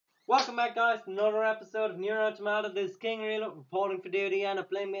Welcome back, guys, to another episode of NieR Automata. This is King Reload reporting for duty, and I'm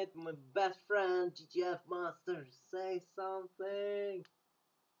playing with my best friend, GGF Monster. Say something.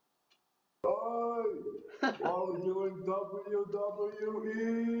 Hi! While doing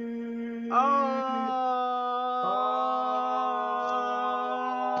WWE!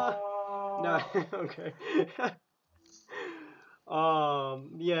 No, okay.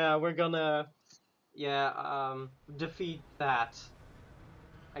 Yeah, we're gonna, defeat that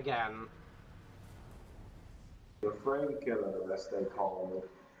again. The frame killer, as they call it.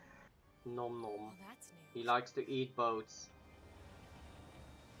 Nom nom. Well, that's new. He likes to eat boats.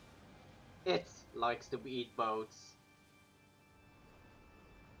 It likes to eat boats.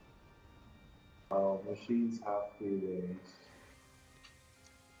 Machines have feelings.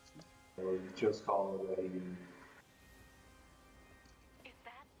 Or just call it a... Is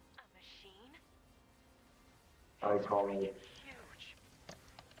that a machine? I call it... Huge.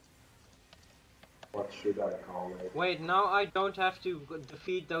 What should I call it? Wait, now I don't have to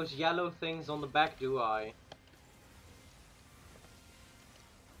defeat those yellow things on the back, do I?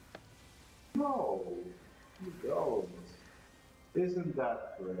 No! You don't. Isn't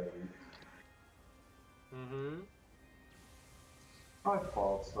that great? I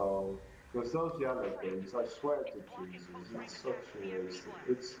thought so. Because those yellow things, I swear to Jesus, it's such a waste.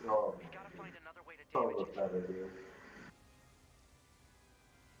 It's so repetitive.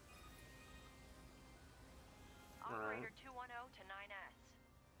 Operator 210 to 9S.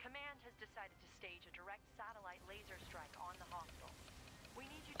 Command has decided to stage a direct satellite laser strike on the hostile. We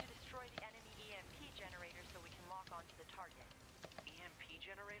need you to destroy the enemy EMP generator so we can lock onto the target. EMP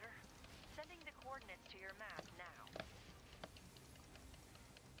generator? Sending the coordinates to your map now.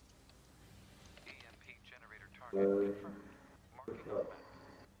 EMP generator target confirmed.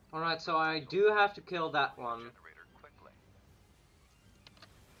 Alright, so I do have to kill that one.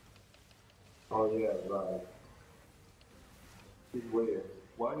 Oh yeah, right. It's weird.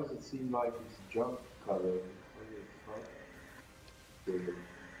 Why does it seem like it's junk coloring? Weird.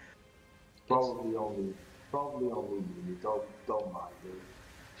 Probably only you. Don't mind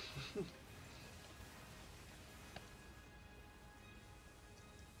it.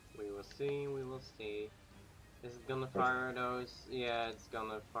 We will see, we will see. Is it gonna fire those? Yeah, it's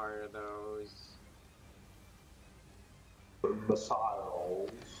gonna fire those. Missiles.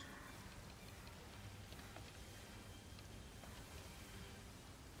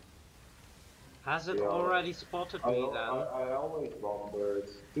 Has it already spotted me then? I always wondered,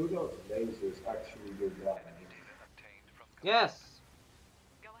 do those lasers actually do damage? Yes!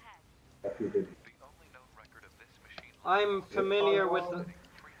 Go ahead. If you did. I'm familiar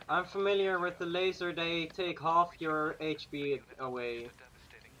with the laser. They take half your HP away.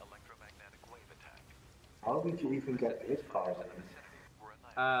 How did you even get hit by them?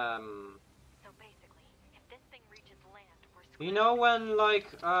 So basically, if this thing reaches land, we're screwed. You know when, like,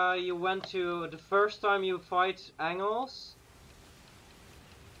 you went to the first time you fight Angles?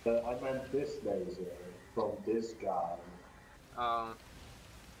 I meant this laser from this guy.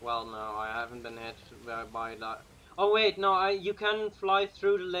 Well, no, I haven't been hit by that. Oh wait, no, you can fly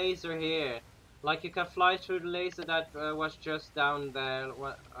through the laser here. Like, you can fly through the laser that was just down there,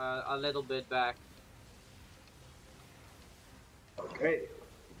 a little bit back. Okay.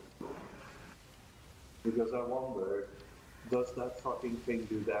 Because I wonder, does that fucking thing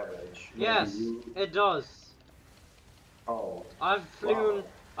do damage? Yes, it does. Oh. I've flown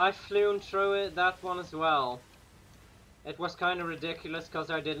through it, that one as well. It was kind of ridiculous because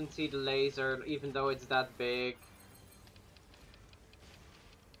I didn't see the laser, even though it's that big.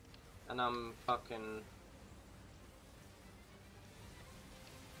 And I'm fucking...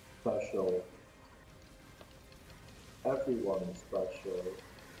 Special. Everyone is special.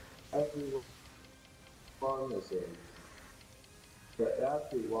 Everyone is it. But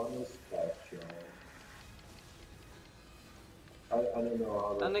everyone is special. I don't know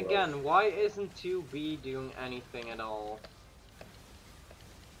how that And again, why isn't 2B doing anything at all?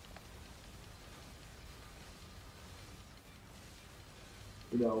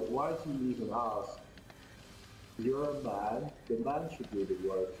 You know, why do you even ask? You're a man, the man should do the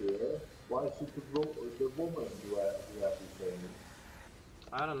work here. Why should the woman do everything?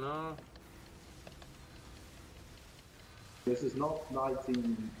 I don't know. This is not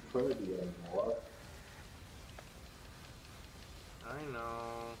 1930 anymore. I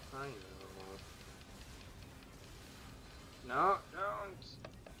know. No, don't!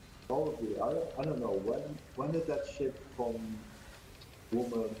 Probably, I don't know, when did that shit from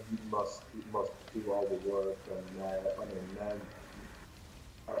woman must do all the work and man,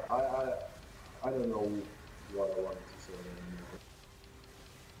 I don't know what I wanted to say anymore.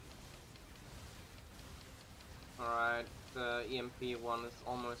 Alright, the EMP one is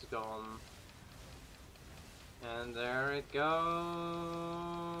almost gone. And there it goes!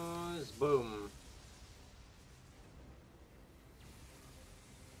 Boom!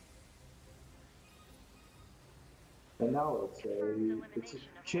 And now it's a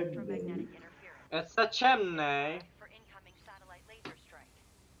chimney. It's a chimney! For incoming satellite laser strike.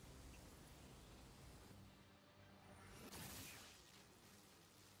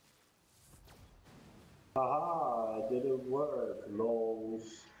 Haha, it didn't work,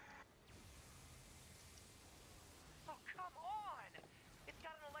 lols. Oh, come on! It's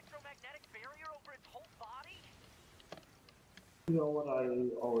got an electromagnetic barrier over its whole body? You know what I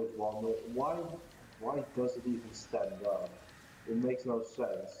always wonder? Why does it even stand up? It makes no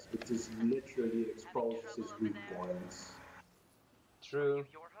sense. It just literally exposes its weak points. True.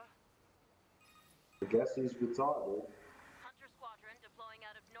 I guess he's retarded. Hunter Squadron deploying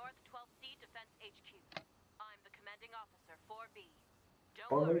out of North 12C Defense HQ. I'm the commanding officer, 4B. Don't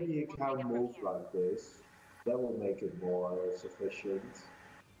Or worry, maybe he we'll can take it from move here. like this. That will make it more sufficient.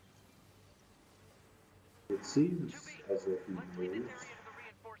 It seems as if he Let's leave this moves. area to the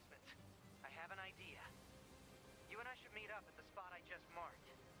reinforcements. I have an idea. You and I should meet up at the spot I just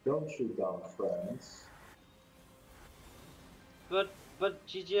marked. Don't shoot down friends. But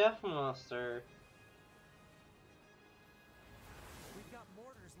GGF Master. We've got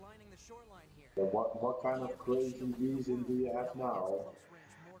mortars lining the shoreline here. But what kind of crazy reason do you have now?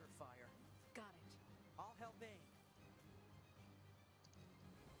 Close-range mortar fire. Got it. I'll help aim.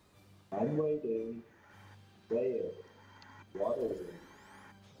 I'm waiting. Say it. What is it?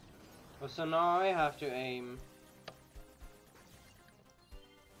 Oh, so now I have to aim.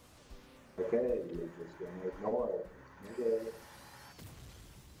 Okay, you're just gonna ignore it. Okay.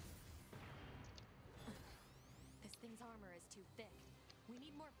 This thing's armor is too thick. We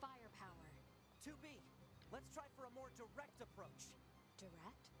need more firepower. 2B, let's try for a more direct approach.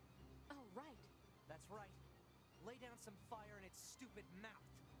 Direct? Oh, right. That's right. Lay down some fire in its stupid mouth.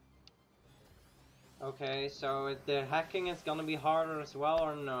 Okay, so the hacking is gonna be harder as well,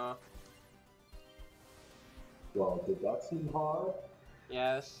 or no? Well, did that seem hard?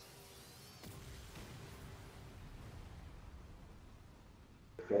 Yes.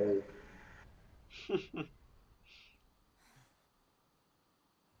 Okay.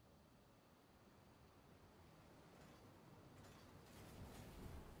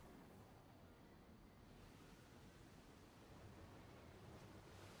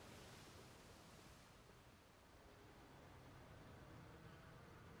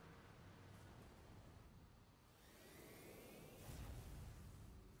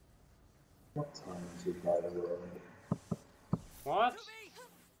 What time is it, by the way? What? 2B!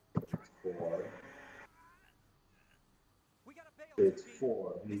 4. We gotta bail, It's 2B.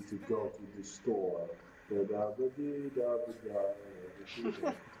 4. Need to go to the store. Da-da-da-dee-da-da-da.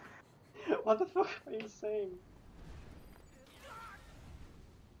 What the fuck are you saying?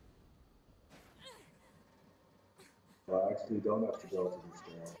 Well, I actually don't have to go to the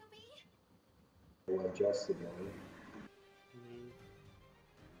store. I went yesterday.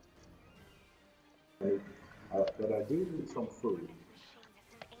 But I do need some food.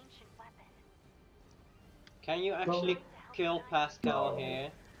 Can you actually kill Pascal here?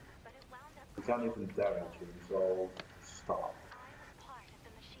 You can't even damage him, so stop.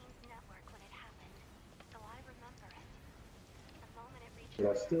 But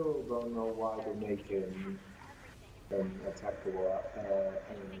I still don't know why they make him an attackable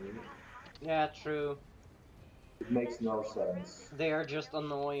enemy. Yeah, true. It makes no sense. They are just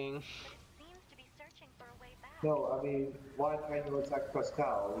annoying. No, I mean, why can't you attack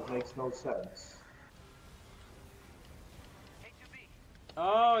Pascal? It makes no sense.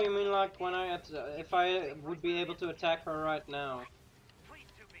 Oh, you mean like when if I would be able to attack her right now?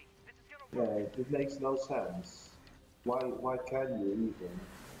 Yeah, it makes no sense. Why can you even?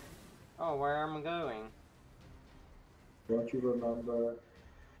 Oh, where am I going? Don't you remember?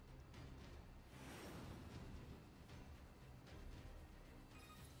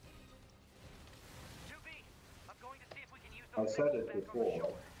 I said it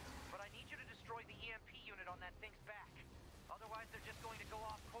before. But I need you to destroy the EMP unit on that thing's back. Otherwise, they're just going to go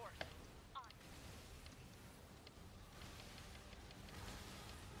off course.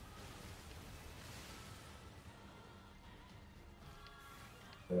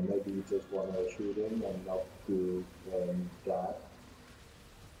 Maybe you just want to shoot him and not do that.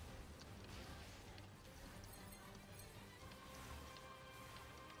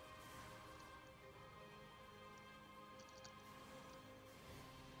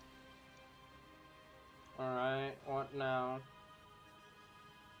 Alright, what now?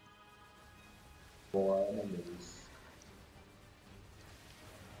 more enemies.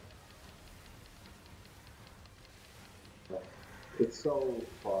 It's so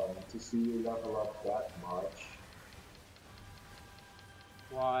fun to see you level up that much.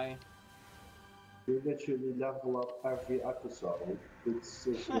 Why? You literally level up every episode. It's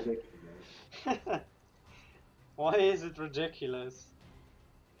ridiculous. Why is it ridiculous?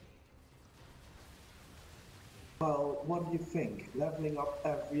 Well, what do you think? Leveling up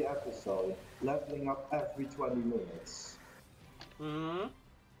every episode, leveling up every 20 minutes. Hmm?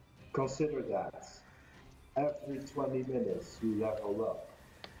 Consider that. Every 20 minutes you level up.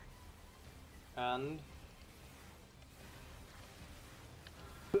 And?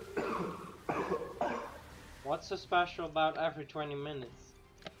 What's so special about every 20 minutes?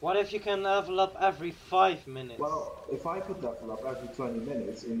 What if you can level up every 5 minutes? Well, if I could level up every 20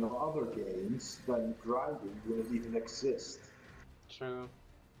 minutes in other games, then grinding wouldn't even exist. True.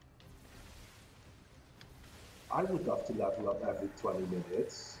 I would love to level up every 20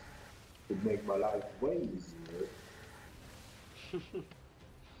 minutes. It would make my life way easier.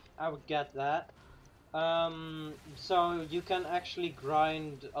 I would get that. So you can actually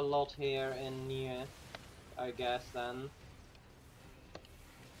grind a lot here in NieR, I guess then.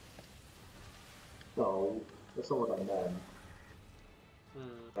 No, that's not what I meant.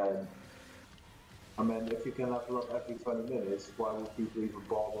 And I mean, if you can level up every 20 minutes, why would people even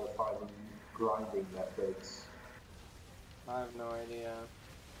bother finding grinding methods? I have no idea.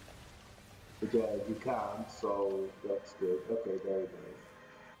 But yeah, you can't, so that's good. Okay, there it is.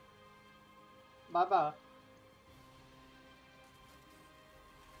 Bye-bye.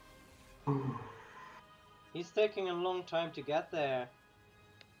 He's taking a long time to get there.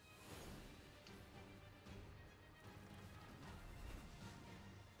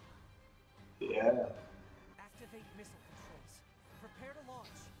 Yeah, Activate missile controls. Prepare to launch.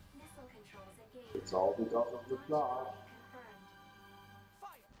 Missile controls engaged. it's all because of the plot. Confirmed.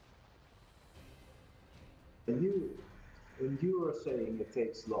 Fire! And you were saying it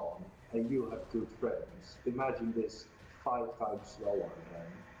takes long, and you have good frames. Imagine this 5 times slower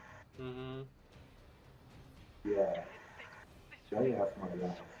again. Mm-hmm. Yeah, now you have my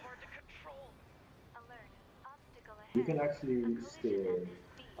life. Alert. Obstacle ahead. You can actually steer.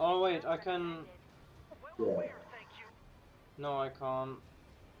 Oh wait, I can... Yeah, No, I can't.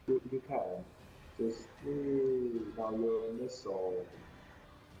 you can. Just, now you're a missile.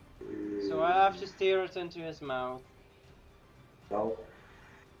 So I have to steer it into his mouth. No,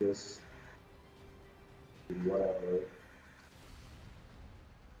 just whatever.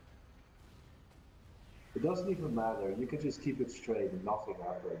 It doesn't even matter. You can just keep it straight and nothing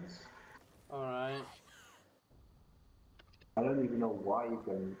happens. Alright. I don't even know why you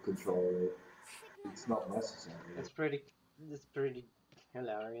can control it. It's not necessary. It's pretty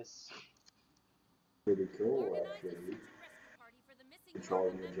hilarious. Pretty cool, Organize a actually. search and rescue party for the missing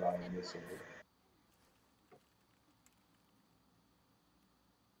Controlling Orca a members giant at missile. once.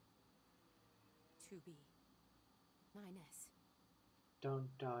 To be. 9S.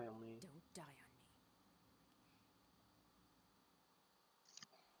 Don't die on me. Don't die on me.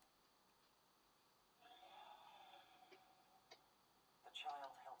 The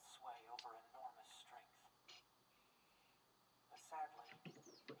child held sway over enormous strength. But sadly, he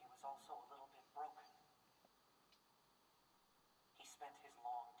was also a little bit broken. He spent his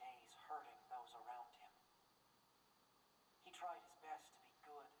long days hurting those around him. He tried his best to be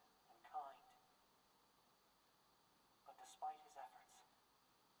good and kind. But despite his efforts,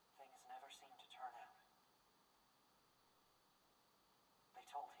 things never seemed to turn out. They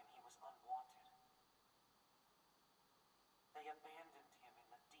told him he was unwanted. They abandoned him in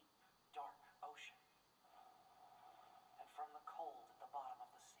the deep, dark ocean. And from the cold at the bottom of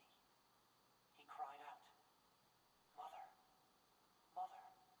the sea, he cried out, "Mother, Mother,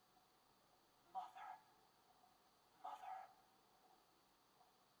 Mother, Mother."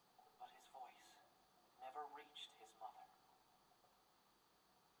 But his voice never reached his mother.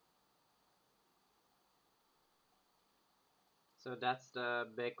 So that's the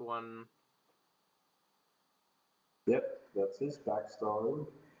big one. Yep, that's his backstory.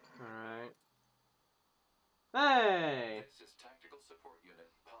 Alright. Hey! This is Tactical Support Unit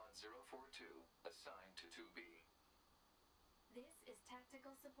Pod 042, assigned to 2B. This is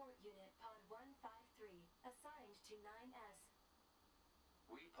Tactical Support Unit Pod 153, assigned to 9S.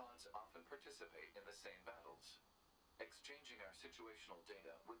 We pods often participate in the same battles. Exchanging our situational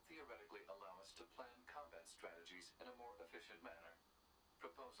data would theoretically allow us to plan combat strategies in a more efficient manner.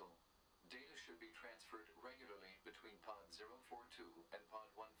 Proposal: data should be transferred regularly between Pod 042 and Pod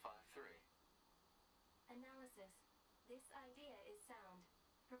 153. Analysis. This idea is sound.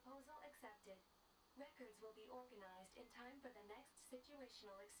 Proposal accepted. Records will be organized in time for the next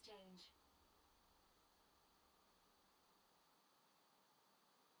situational exchange.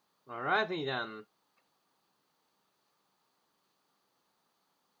 Alrighty then.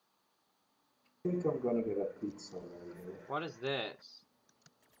 I think I'm gonna get a pizza later. What is this?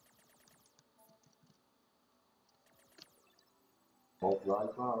 Oh,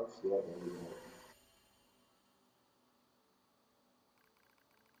 right mouse. Yeah, there we go.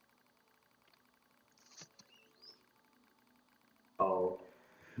 Oh,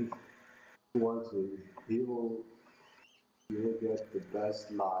 once he will get the best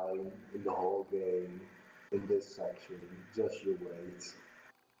line in the whole game in this section. Just you wait.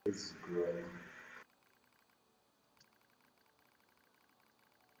 It's great.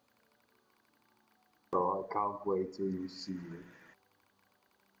 So I can't wait till you see it.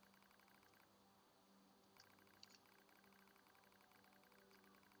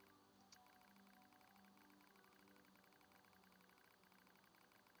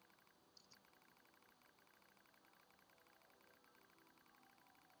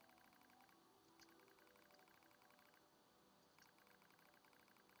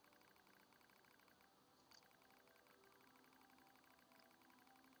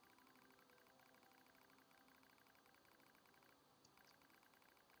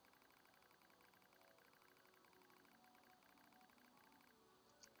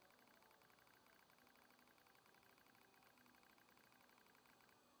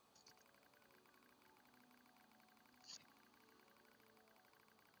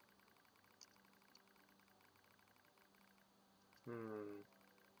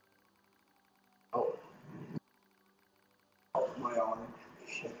 Oh, oh my arm.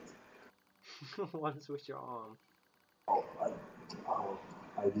 Shit. What's with your arm? Oh, oh,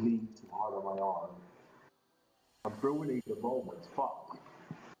 I leaned too hard on my arm. I'm ruining the moment. Fuck.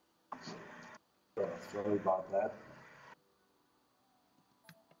 Yeah, sorry about that.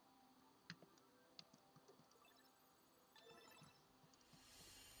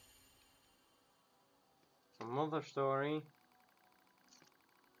 Another story.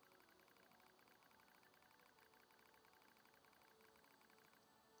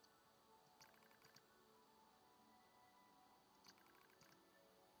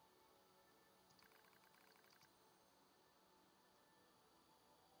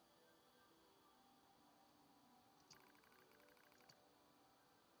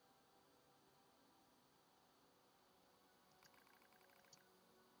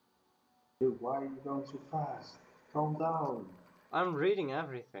 Dude, why are you going so fast? Calm down. I'm reading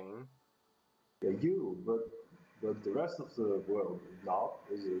everything. Yeah, but the rest of the world not,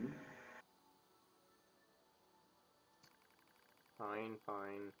 isn't. Fine,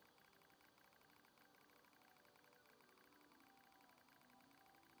 fine.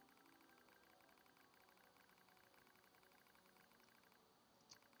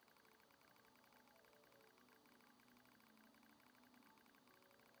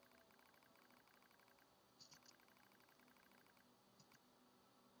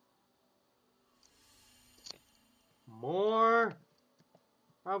 More?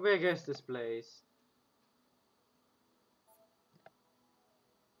 How big is this place?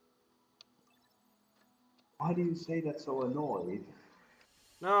 Why do you say that so annoyed?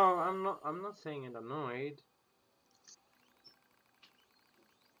 No, I'm not saying it annoyed.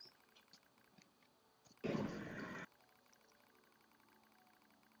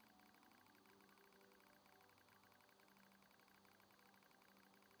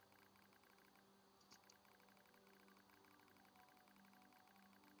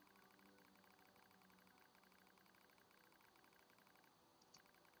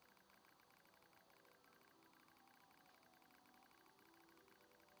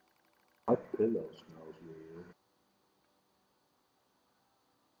 My pillow smells weird.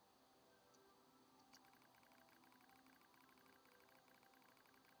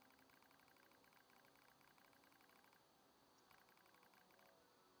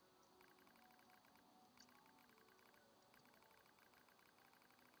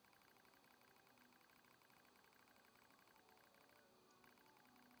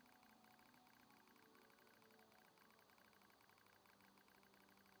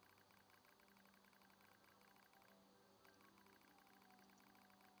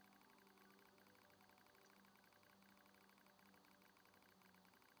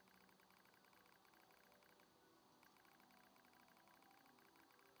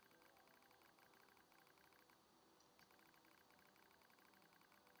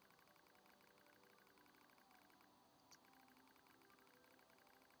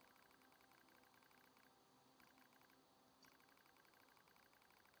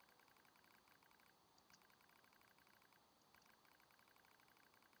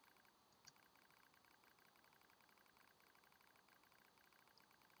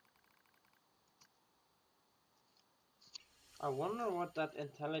 I wonder what that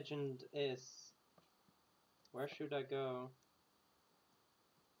intelligent is. Where should I go?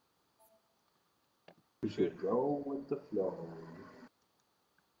 You should go with the flow.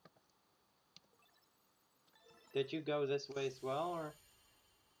 Did you go this way as well, or?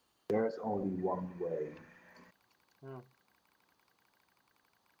 There's only one way. Oh.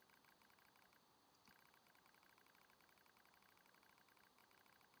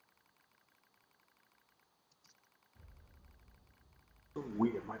 So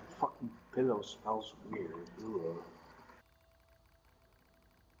weird. My fucking pillow smells weird. Ugh.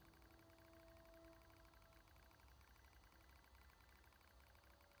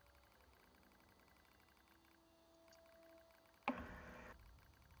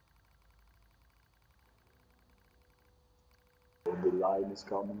 The line is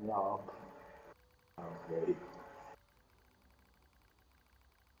coming up. Okay.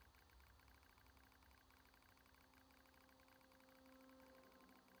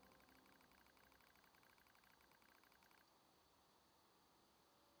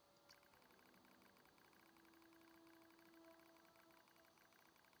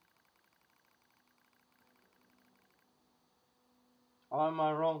 Oh, am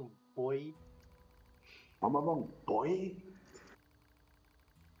I wrong, boy? Am I wrong, boy?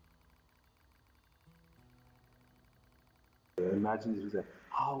 Imagine this was like,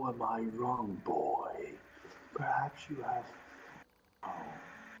 how am I wrong, boy? Perhaps you have. Oh,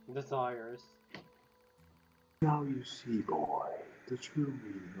 Desires. now you see, boy, the true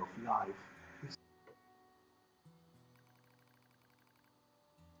meaning of life is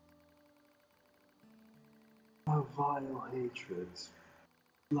a vile hatred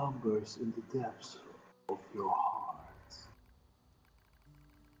slumbers in the depths of your heart.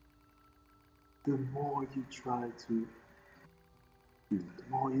 The more you try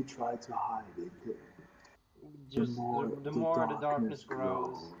to hide it, the Just more the more the darkness grows.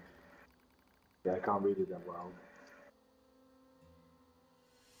 grows. Yeah, I can't read it that well.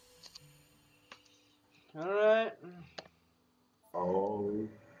 Alright. Oh,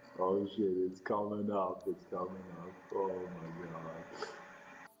 oh shit, it's coming up, it's coming up. Oh my god.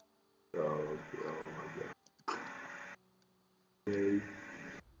 Oh my god. Okay,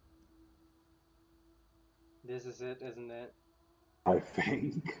 This is it, isn't it? I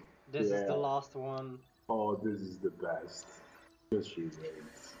think. This is the Yeah. last one. Oh, this is the best. Just you wait.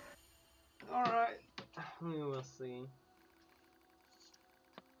 Alright. We will see.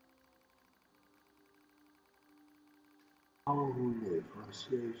 All who live are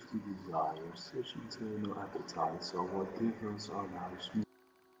slaves to desire, such internal appetites are what give us our lives meaning.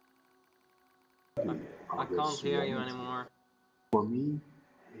 I can't hear you anymore. For me,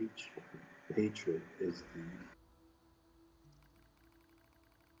 hatred is the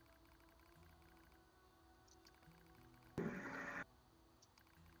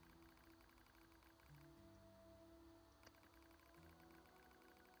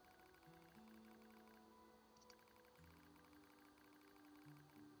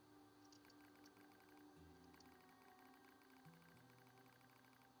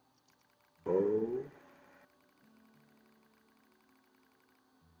oh.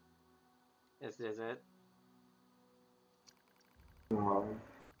 Is this it?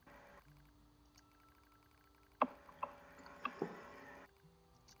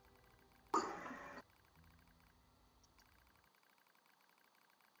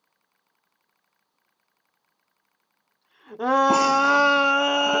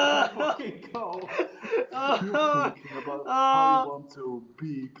 Fucking go! You're thinking about how you want to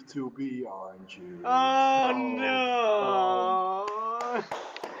beep to be, aren't you? Oh no!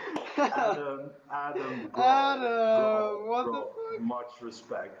 Adam, bro, Adam, what the bro, fuck? much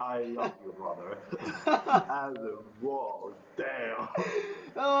respect. I love you, brother. Adam, whoa, damn.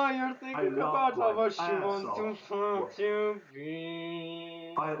 Oh, you're thinking about how much you ass want to off. fuck to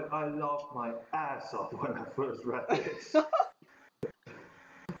be. I laughed my ass off when I first read this.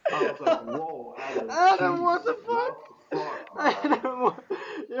 I was like, whoa, Adam, Adam, Jesus, what the fuck? What the fuck, man? Adam, what,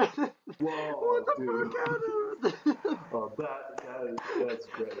 Whoa, what the dude. fuck, Adam? Oh, that's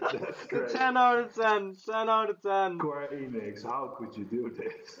great. That's great. 10 out of 10. 10 out of 10. Square Enix, how could you do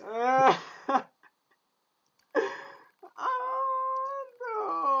this? Oh,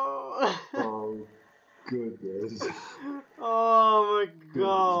 no. Oh, goodness. Oh, my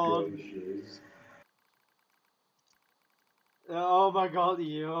God. Goodness gracious. Oh, my God.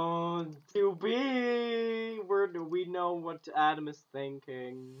 Yo, to be. Where do we know what Adam is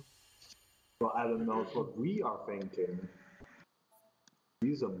thinking? Well, Adam knows what we are thinking.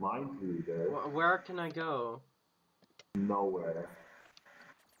 He's a mind reader. Where can I go? Nowhere.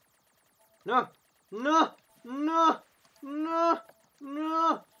 No! No! No! No!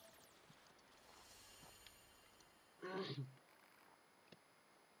 No!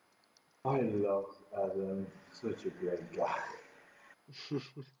 I love Adam. Such a great guy.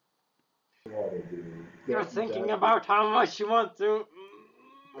 What a dude. You're thinking about how much you want to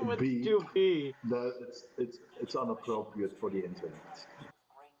with beep. 2B. It's inappropriate for the internet.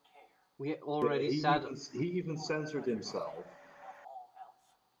 Great care. We already said He even censored himself. Above all else.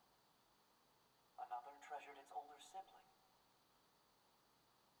 Another treasured its older sibling.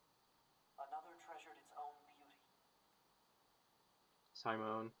 Another treasured its own beauty.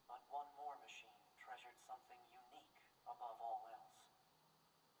 Simon. But one more machine treasured something unique above all else.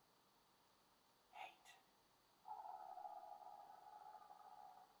 Hate.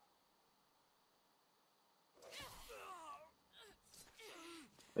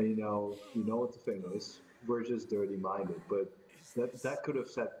 And you know what the thing is? We're just dirty-minded, but that could have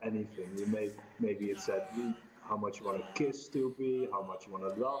said anything. Maybe it said how much you want to kiss to be, how much you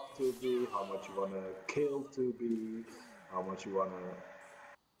want to love to be, how much you want to kill to be, how much you want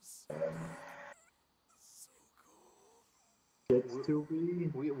to get to be.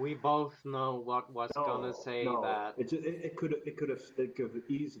 We both know what was gonna say No, that. it could have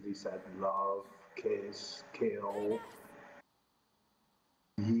easily said love, kiss, kill,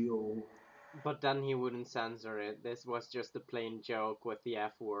 heal. But then he wouldn't censor it. This was just a plain joke with the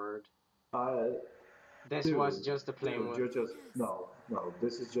F word. This Dude, was just a plain dude, you're just no.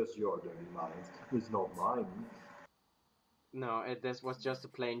 This is just your dirty mind. It's not mine. No, this was just a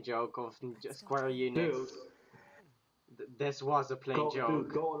plain joke of Square Enix. Dude, This was a plain joke.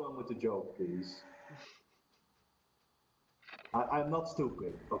 go along with the joke, please. I'm not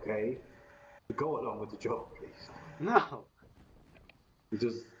stupid, okay? Go along with the joke, please. No! You're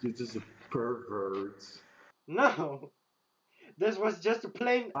just a pervert. No! This was just a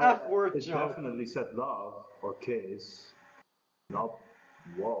plain F word It joke. definitely said love or kiss. Not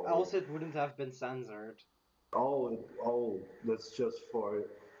whoa. Else it wouldn't have been censored. Oh, that's just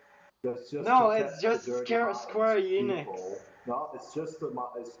No, to it's test just the dirty minds Square of Enix. people. No, it's just to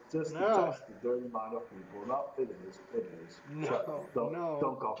No. test the dirty mind of people. No, it is. No, Shut up. no.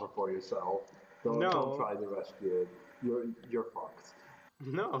 Don't cover for yourself. Don't No. try to rescue it. You're fucked.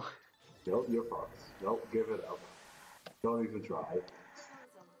 No. No, you're fucked. No, give it up. Don't even try.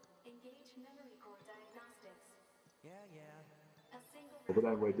 Proposal. Engage memory core diagnostics. Yeah. A single But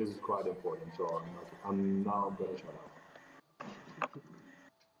anyway, this is quite important, so I'm gonna shut up.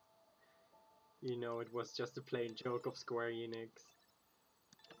 You know, it was just a plain joke of Square Enix.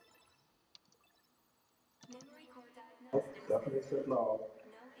 memory core Oh, diagnostics. definitely said no.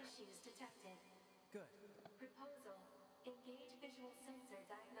 No issues detected. Good. Proposal. Engage visual sensor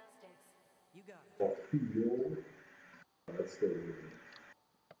diagnostics. You got it. For feel. Let's stay here.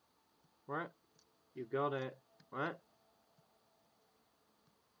 What? You got it. What?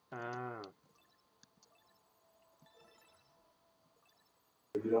 Ah.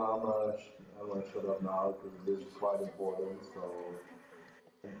 You know, I'm gonna shut up now because this is quite important. So,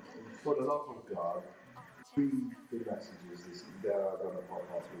 for the love of God, read the messages that are gonna pop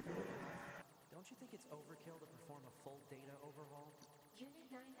up here. Don't you think it's overkill to perform a full data overhaul? Unit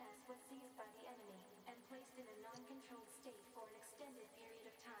 9S was seized by the enemy and placed in a non-controlled state for an extended period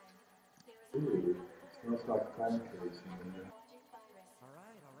of time. There is a high Ooh, probability smells like pancakes in here. logic virus. All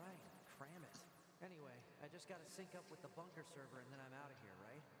right. Cram it. Anyway, I just gotta sync up with the bunker server and then I'm out of here,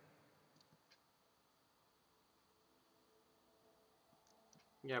 right?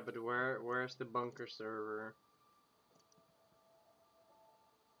 Yeah, but where's the bunker server?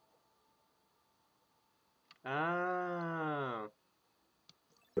 Ah.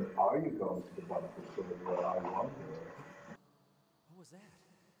 But are you going to the bunker server? I wonder. What was that?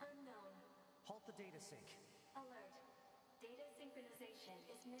 Unknown. Halt the data sync. Alert. Data synchronization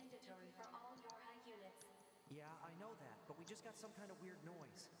is mandatory for all YORHA units. Yeah, I know that, but we just got some kind of weird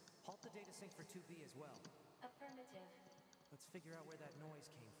noise. Halt the data sync for 2B as well. Affirmative. Let's figure out where that noise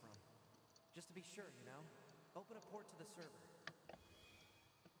came from. Just to be sure, you know? Open a port to the server.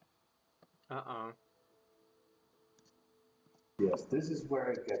 Uh-oh. Yes, this is where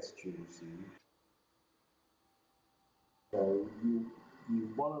it gets juicy. So you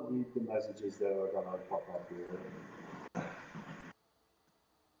want to read the messages that are gonna pop up here.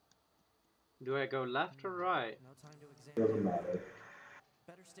 Do I go left or right? No time to examine. Doesn't matter.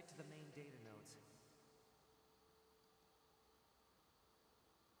 Better stick to the main data nodes.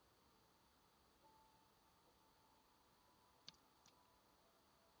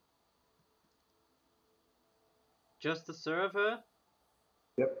 Just the server?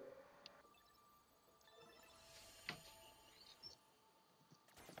 Yep.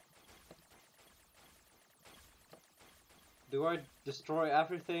 Do I destroy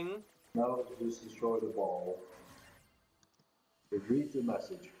everything? No, just destroy the ball. Read the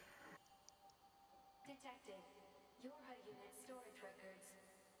message. Detected. Yorha unit storage records.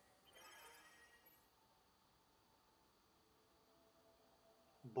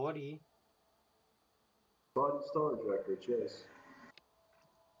 Body? Body storage records, yes.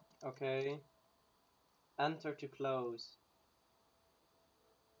 Okay. Enter to close.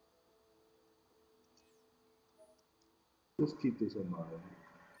 Just keep this in mind.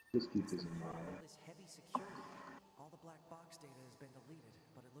 Just keep this in All mind. this heavy security. All the black box data has been deleted,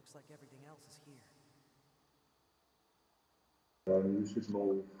 but it looks like everything else is here. You should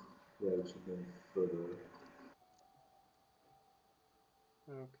move. Yeah, you should move further.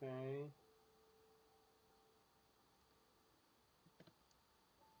 Okay.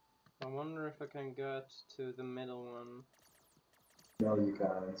 I wonder if I can get to the middle one. No, you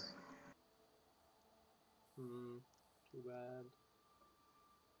can't. Too bad.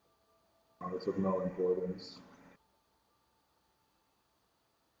 Oh, it's of no importance.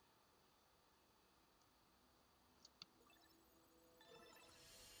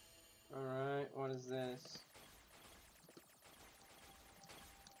 Alright, what is this?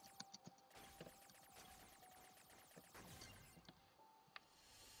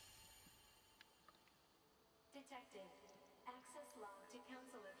 Detected. Access log to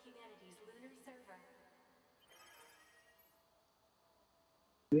Council of Humanity's lunar server.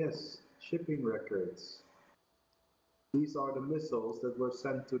 Yes, shipping records. These are the missiles that were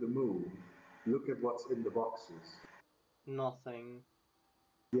sent to the moon. Look at what's in the boxes. Nothing.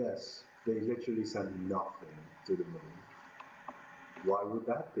 Yes, they literally sent nothing to the moon. Why would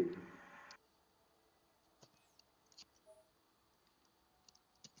that be?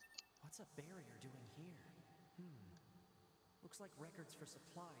 What's a barrier doing here? Looks like records for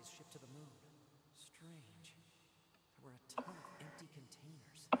supplies shipped to the moon. Strange. There were a ton of empty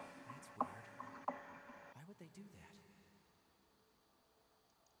containers. That's weird. Why would they do that?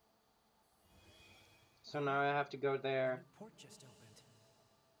 So now I have to go A there. new port just opened.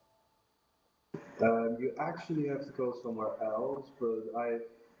 You actually have to go somewhere else,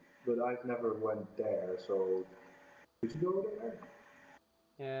 but I've never went there. So, did you go there?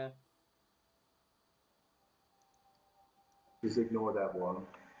 Yeah. Just ignore that one.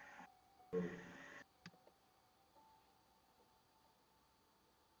 Detected.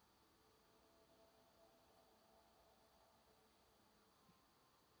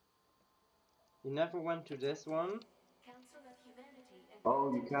 You never went to this one? Council of Humanity and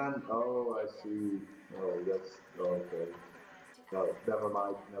Oh, you can. Oh, I see. Oh, that's okay. No, never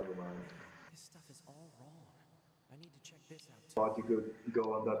mind. Never mind. This stuff is all wrong. I need to check this out too. Thought you could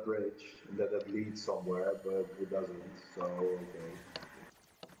go on that bridge and that leads somewhere, but it doesn't. So okay.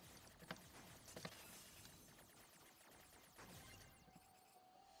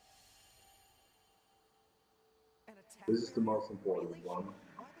 An attack This is the barrier? most important Really? one.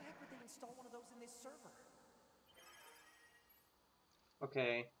 Why the heck would they install one of those in this server?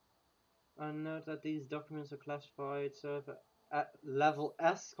 Okay. I note that these documents are classified, so at level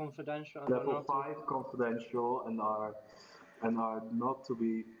S confidential and are Level not 5 confidential and are not to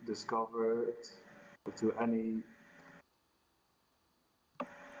be discovered to any.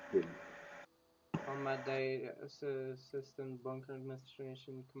 combat day system bunker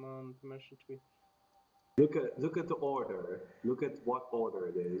administration command permission to be. Look at the order. Look at what order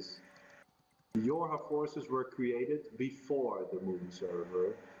it is. The Yorha forces were created before the Moon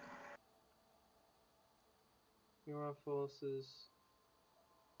server. Your forces.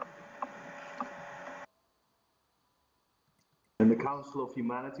 And the Council of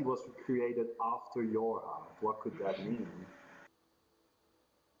Humanity was created after Yorha. What could that mean?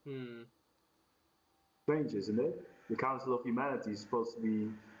 Strange, isn't it? The Council of Humanity is supposed to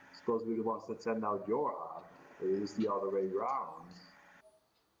be the ones that send out Yorha. It is the other way around.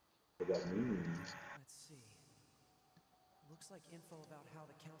 What does that mean? Let's see. Looks like info about how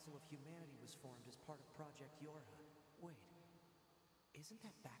the Council of Humanity was formed as part of Project Yorha. Wait, isn't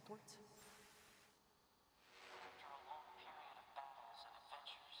that backwards? After a long period of battles and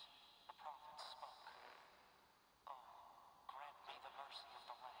adventures, the prophets spoke. Oh, grant me the mercy of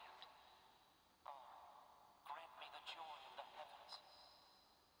the land. Oh, grant me the joy of the heavens.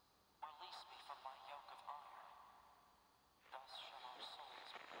 Release me from my yoke of iron. Thus shall our souls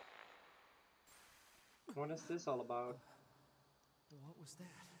be. What is this all about? What was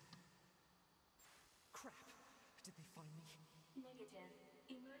that? Crap! Did they find me? Negative.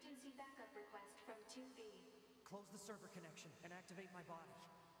 Emergency backup request from 2B. Close the server connection and activate my body.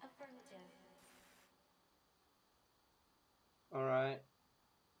 Affirmative. Alright.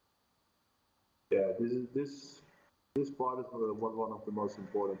 Yeah, this This part is one of the most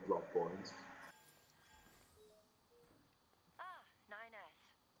important plot points. Ah, 9S.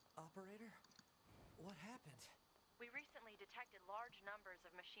 Operator? What happened? We recently detected large numbers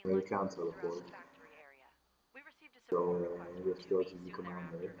of And you machine-like can't movements throughout teleport. the factory area. We received a So support request you from have to go to 2B the soon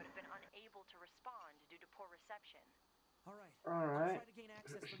thereafter, commander. but have been unable to respond due to poor reception. Alright, All I'll right. try to gain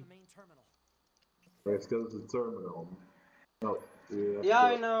access from the main terminal. Let's go to the terminal. No, we have to Yeah,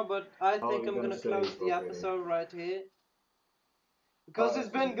 I go. know, but I Oh, think you're I'm gonna gonna close save, the okay. episode right here because Oh, it's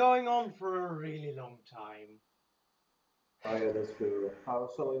that's been true. going on for a really long time. Oh yeah, that's true. I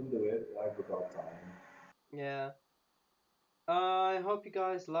was so into it, I forgot time. Yeah. I hope you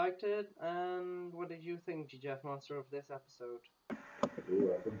guys liked it, and what did you think, GGF Monster, of this episode?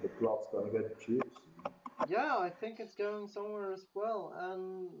 Ooh, I think the plot's gonna get juicy. Yeah, I think it's going somewhere as well,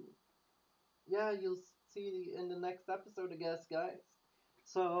 and yeah, you'll see in the next episode, I guess, guys.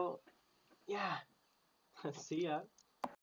 So, yeah, see ya.